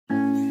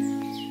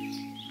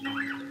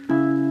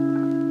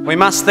We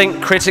must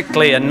think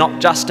critically and not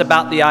just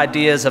about the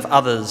ideas of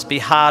others. Be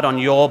hard on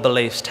your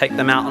beliefs, take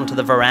them out onto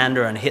the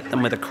veranda and hit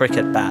them with a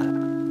cricket bat.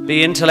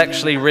 Be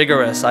intellectually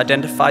rigorous,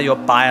 identify your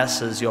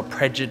biases, your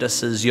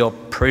prejudices, your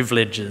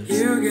privileges.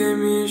 You gave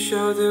me a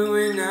shoulder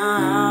when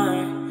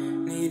I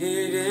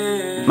needed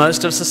it.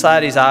 Most of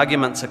society's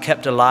arguments are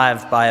kept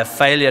alive by a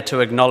failure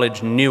to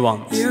acknowledge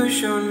nuance. You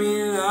showed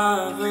me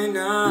love when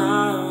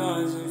I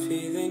wasn't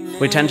feeling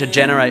it. We tend to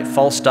generate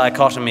false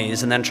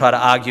dichotomies and then try to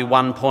argue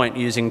one point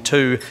using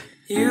two.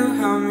 You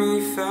helped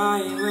me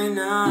fight when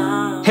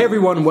I... Hey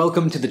everyone,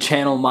 welcome to the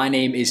channel. My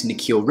name is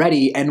Nikhil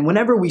Reddy, and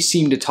whenever we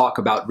seem to talk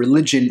about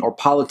religion or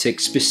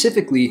politics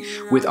specifically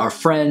with our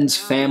friends,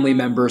 family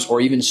members,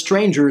 or even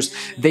strangers,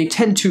 they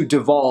tend to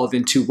devolve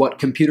into what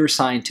computer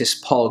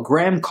scientist Paul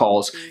Graham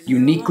calls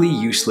uniquely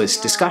useless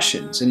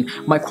discussions. And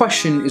my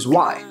question is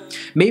why?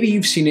 Maybe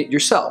you've seen it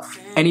yourself.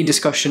 Any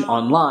discussion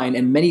online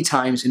and many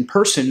times in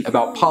person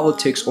about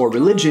politics or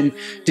religion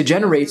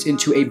degenerates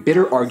into a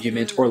bitter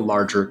argument or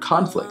larger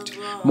conflict.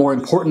 More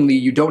importantly,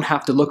 you don't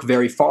have to look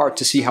very far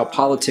to see how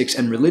politics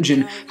and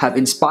religion have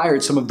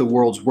inspired some of the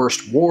world's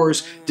worst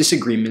wars,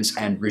 disagreements,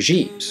 and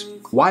regimes.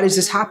 Why does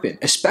this happen,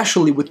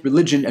 especially with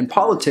religion and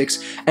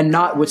politics, and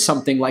not with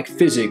something like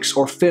physics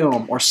or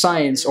film or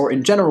science or,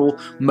 in general,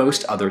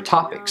 most other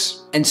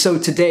topics? And so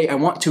today I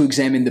want to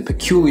examine the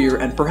peculiar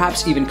and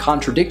perhaps even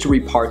contradictory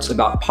parts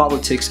about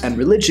politics and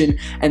religion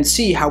and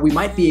see how we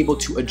might be able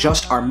to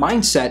adjust our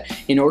mindset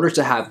in order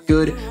to have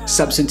good,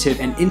 substantive,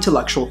 and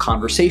intellectual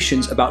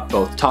conversations about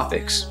both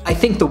topics. I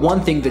think the one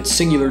thing that's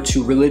singular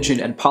to religion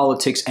and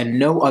politics and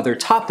no other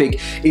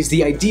topic is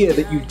the idea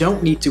that you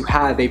don't need to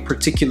have a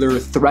particular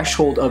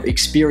threshold of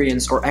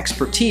experience or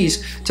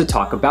expertise to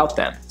talk about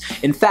them.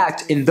 In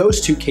fact, in those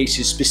two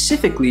cases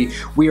specifically,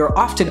 we are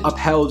often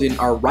upheld in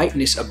our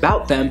rightness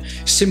about them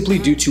simply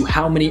due to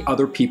how many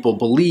other people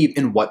believe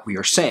in what we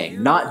are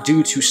saying, not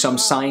due to some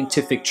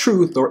scientific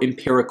truth or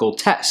empirical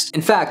test.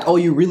 In fact, all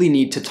you really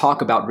need to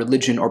talk about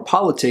religion or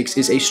politics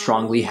is a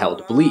strongly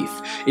held belief.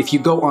 If you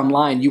go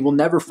online, you will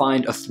never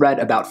find a thread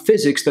about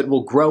physics that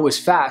will grow as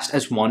fast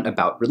as one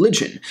about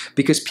religion,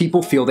 because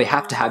people feel they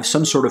have to have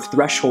some sort of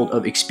threshold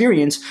of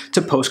experience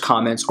to post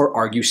comments or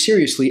argue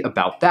seriously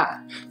about that.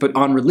 But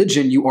on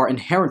religion, you are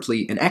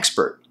inherently an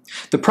expert.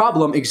 The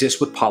problem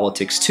exists with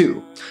politics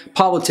too.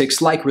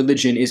 Politics, like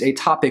religion, is a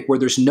topic where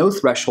there's no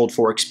threshold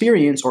for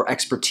experience or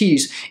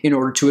expertise in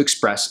order to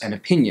express an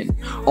opinion.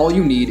 All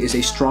you need is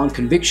a strong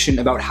conviction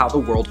about how the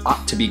world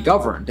ought to be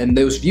governed, and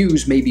those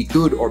views may be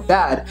good or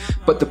bad,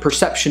 but the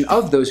perception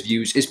of those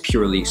views is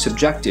purely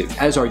subjective,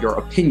 as are your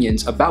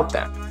opinions about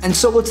them. And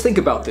so let's think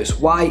about this.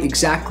 Why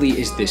exactly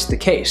is this the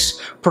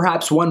case?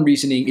 Perhaps one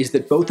reasoning is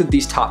that both of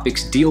these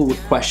topics deal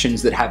with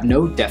questions that have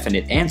no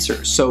definite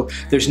answers, so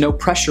there's no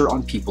pressure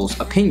on people's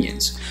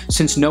opinions.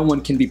 Since no one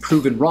can be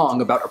proven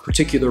wrong about a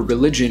particular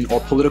religion or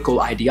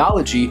political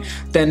ideology,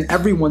 then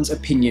everyone's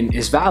opinion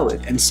is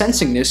valid, and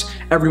sensing this,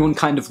 everyone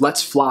kind of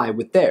lets fly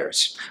with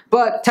theirs.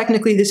 But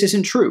technically this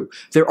isn't true.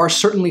 There are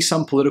certainly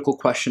some political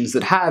questions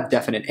that have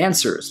definite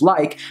answers,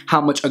 like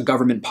how much a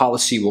government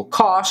policy will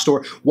cost,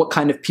 or what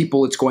kind of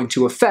people it's going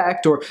to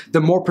affect, or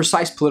the more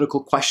precise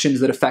political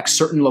questions that affect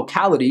certain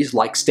localities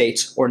like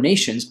states or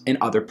nations in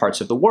other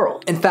parts of the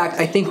world. In fact,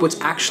 I think what's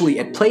actually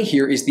at play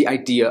here is the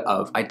idea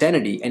of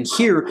identity, and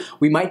here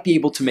we might be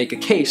able to make a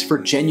case for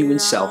genuine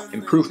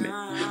self-improvement.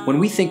 When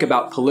we think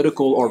about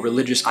political or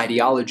religious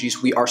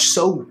ideologies, we are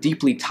so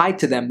deeply tied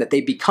to them that they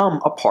become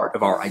a part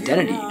of our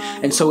identity,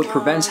 and so it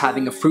prevents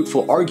having a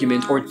fruitful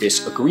argument or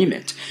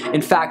disagreement.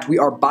 In fact, we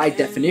are by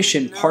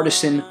definition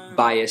partisan,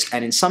 biased,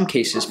 and in some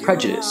cases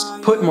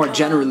prejudiced. Put more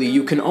generally,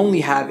 you can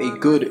only have a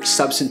good,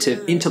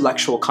 substantive,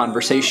 intellectual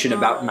conversation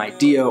about an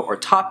idea or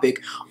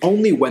topic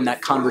only when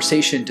that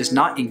conversation does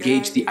not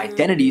engage the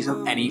identities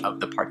of any of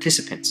the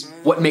participants.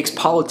 What makes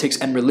politics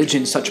and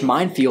religion such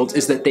minefields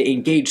is that they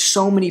engage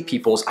so many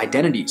people's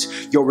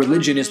identities. Your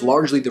religion is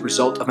largely the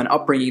result of an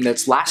upbringing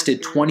that's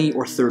lasted 20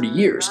 or 30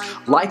 years,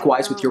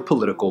 likewise with your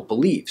political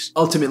beliefs.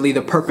 Ultimately,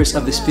 the purpose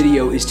of this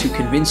video is to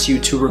convince you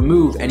to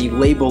remove any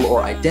label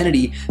or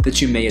identity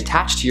that you may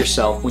attach to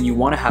yourself when you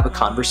want to have a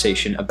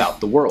conversation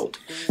about the world.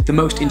 The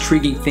most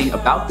intriguing thing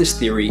about this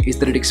theory is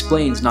that it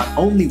explains not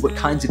only what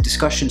kinds of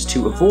discussions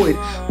to avoid,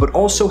 but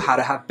also how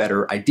to have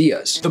better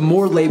ideas. The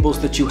more labels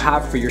that you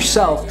have for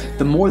yourself,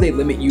 the more they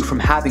limit you from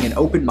having an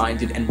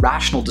open-minded and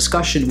rational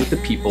discussion with the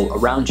people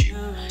around you.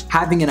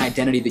 Having an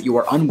identity that you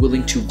are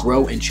unwilling to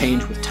grow and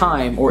change with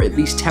time, or at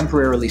least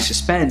temporarily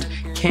suspend,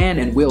 can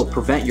and will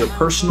prevent your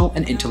personal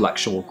and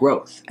intellectual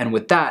growth. And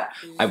with that,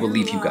 I will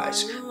leave you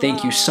guys.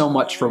 Thank you so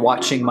much for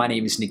watching. My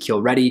name is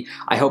Nikhil Reddy.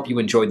 I hope you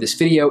enjoyed this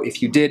video.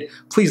 If you did,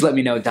 please let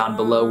me know down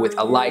below with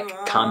a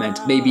like, comment,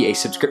 maybe a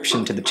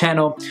subscription to the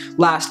channel.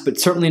 Last but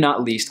certainly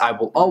not least, I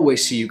will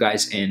always see you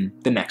guys in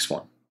the next one.